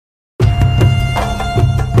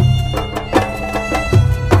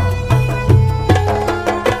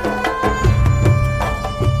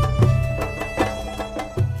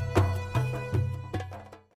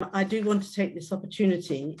I do want to take this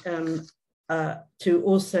opportunity to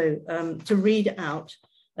also to read out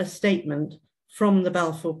a statement from the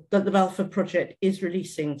Balfour, that the Balfour Project is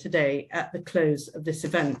releasing today at the close of this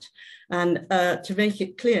event. And to make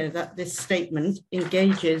it clear that this statement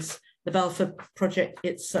engages the Balfour Project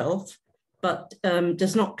itself, but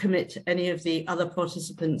does not commit any of the other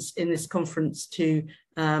participants in this conference to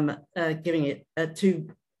giving it,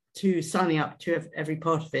 to signing up to every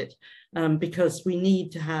part of it, because we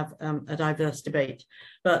need to have a diverse debate.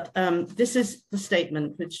 But this is the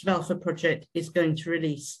statement which the Balfour Project is going to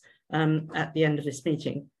release at the end of this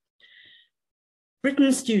meeting.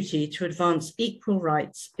 Britain's duty to advance equal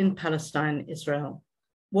rights in Palestine, Israel.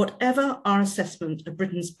 Whatever our assessment of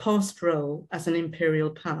Britain's past role as an imperial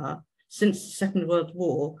power, since the Second World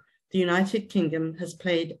War, the United Kingdom has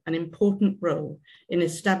played an important role in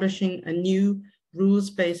establishing a new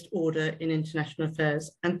rules-based order in international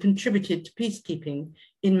affairs and contributed to peacekeeping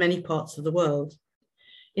in many parts of the world.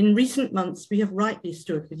 In recent months, we have rightly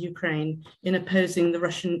stood with Ukraine in opposing the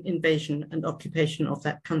Russian invasion and occupation of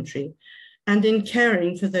that country, and in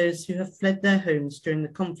caring for those who have fled their homes during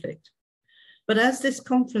the conflict. But as this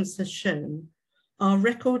conference has shown, our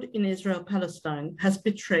record in Israel-Palestine has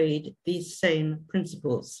betrayed these same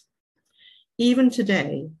principles. Even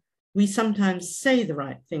today, we sometimes say the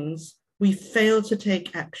right things, we fail to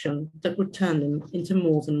take action that would turn them into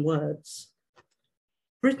more than words.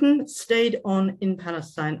 Britain stayed on in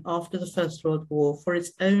Palestine after the First World War for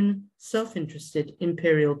its own self-interested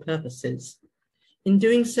imperial purposes. In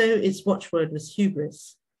doing so, its watchword was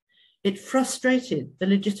hubris. It frustrated the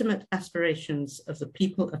legitimate aspirations of the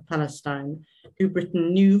people of Palestine, who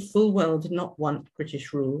Britain knew full well did not want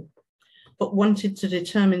British rule, but wanted to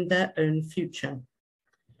determine their own future.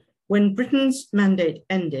 When Britain's mandate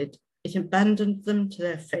ended, it abandoned them to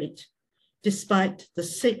their fate, despite the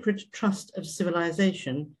sacred trust of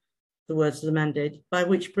civilization, the words of the mandate, by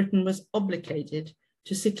which Britain was obligated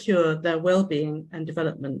to secure their well-being and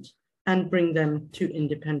development and bring them to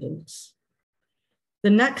independence. The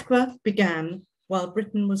Nakba began while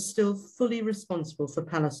Britain was still fully responsible for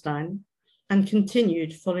Palestine and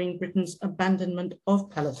continued following Britain's abandonment of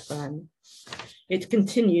Palestine. It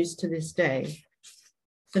continues to this day.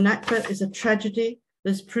 The Nakba is a tragedy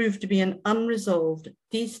that's proved to be an unresolved,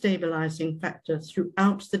 destabilizing factor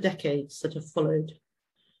throughout the decades that have followed.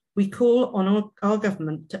 We call on our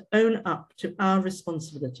government to own up to our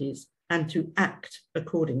responsibilities and to act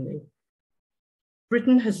accordingly.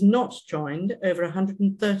 Britain has not joined over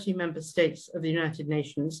 130 member states of the United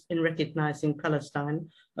Nations in recognizing Palestine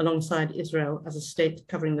alongside Israel as a state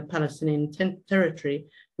covering the Palestinian territory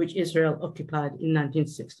which Israel occupied in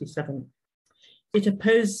 1967. It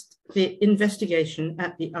opposed the investigation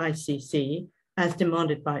at the ICC, as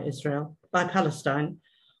demanded by Palestine,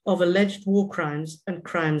 of alleged war crimes and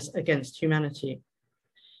crimes against humanity.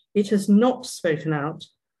 It has not spoken out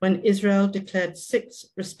when Israel declared 6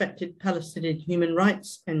 respected Palestinian human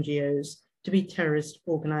rights NGOs to be terrorist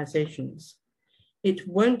organizations. It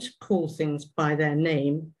won't call things by their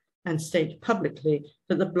name and state publicly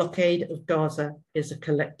that the blockade of Gaza is a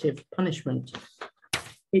collective punishment.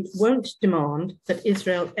 It won't demand that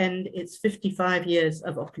Israel end its 55 years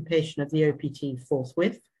of occupation of the OPT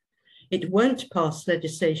forthwith. It won't pass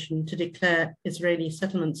legislation to declare Israeli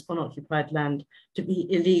settlements on occupied land to be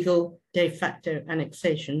illegal de facto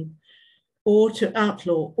annexation, or to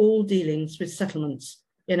outlaw all dealings with settlements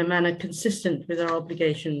in a manner consistent with our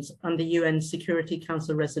obligations under UN Security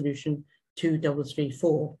Council Resolution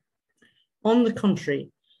 2334. On the contrary,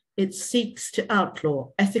 it seeks to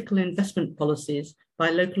outlaw ethical investment policies by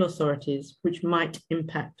local authorities which might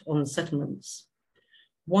impact on settlements.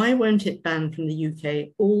 Why won't it ban from the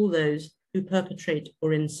UK all those who perpetrate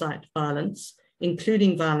or incite violence,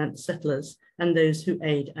 including violent settlers and those who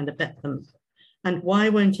aid and abet them? And why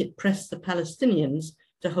won't it press the Palestinians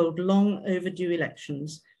to hold long overdue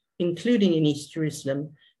elections, including in East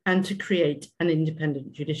Jerusalem, and to create an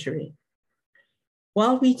independent judiciary?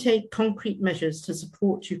 While we take concrete measures to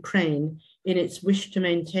support Ukraine in its wish to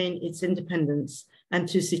maintain its independence and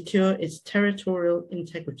to secure its territorial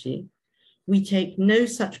integrity, we take no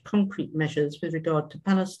such concrete measures with regard to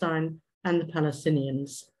Palestine and the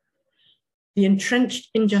Palestinians. The entrenched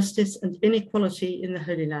injustice and inequality in the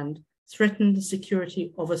Holy Land threaten the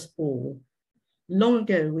security of us all. Long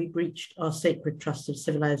ago, we breached our sacred trust of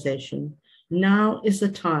civilization. Now is the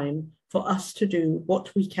time for us to do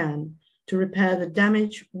what we can to repair the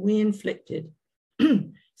damage we inflicted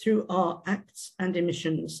through our acts and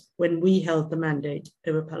omissions when we held the mandate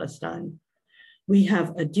over Palestine. We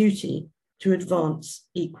have a duty to advance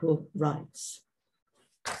equal rights.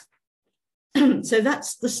 So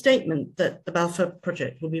that's the statement that the Balfour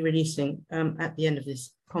Project will be releasing at the end of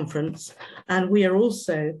this conference. And we are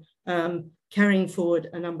also carrying forward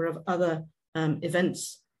a number of other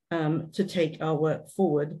events to take our work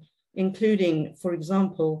forward, including, for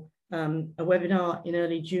example, a webinar in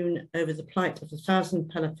early June over the plight of the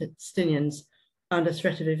 1,000 Palestinians under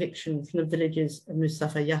threat of eviction from the villages of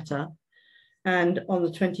Mustafa Yatta. And on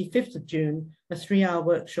the 25th of June, a 3-hour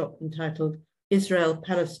workshop entitled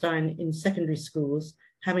Israel-Palestine in Secondary Schools,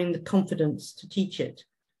 Having the Confidence to Teach It,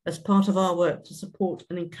 as part of our work to support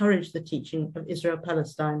and encourage the teaching of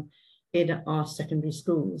Israel-Palestine in our secondary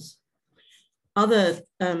schools. Other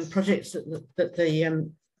projects that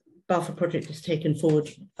the Balfour Project has taken forward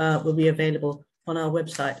will be available on our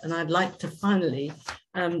website. And I'd like to finally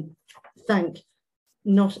thank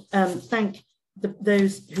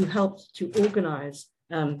those who helped to organize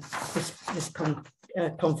this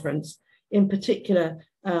conference, in particular,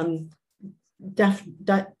 Deanna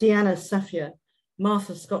Safia,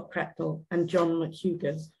 Martha Scott Cracknell, and John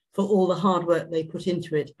McHugo, for all the hard work they put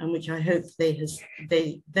into it, and which I hope they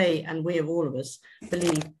and we of all of us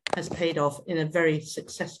believe has paid off in a very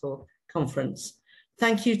successful conference.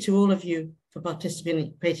 Thank you to all of you for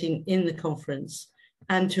participating in the conference,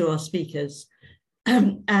 and to our speakers.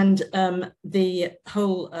 The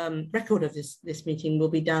whole record of this meeting will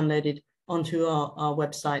be downloaded onto our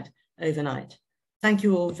website overnight. Thank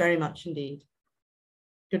you all very much indeed.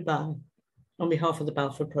 Goodbye on behalf of the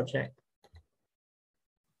Balfour Project.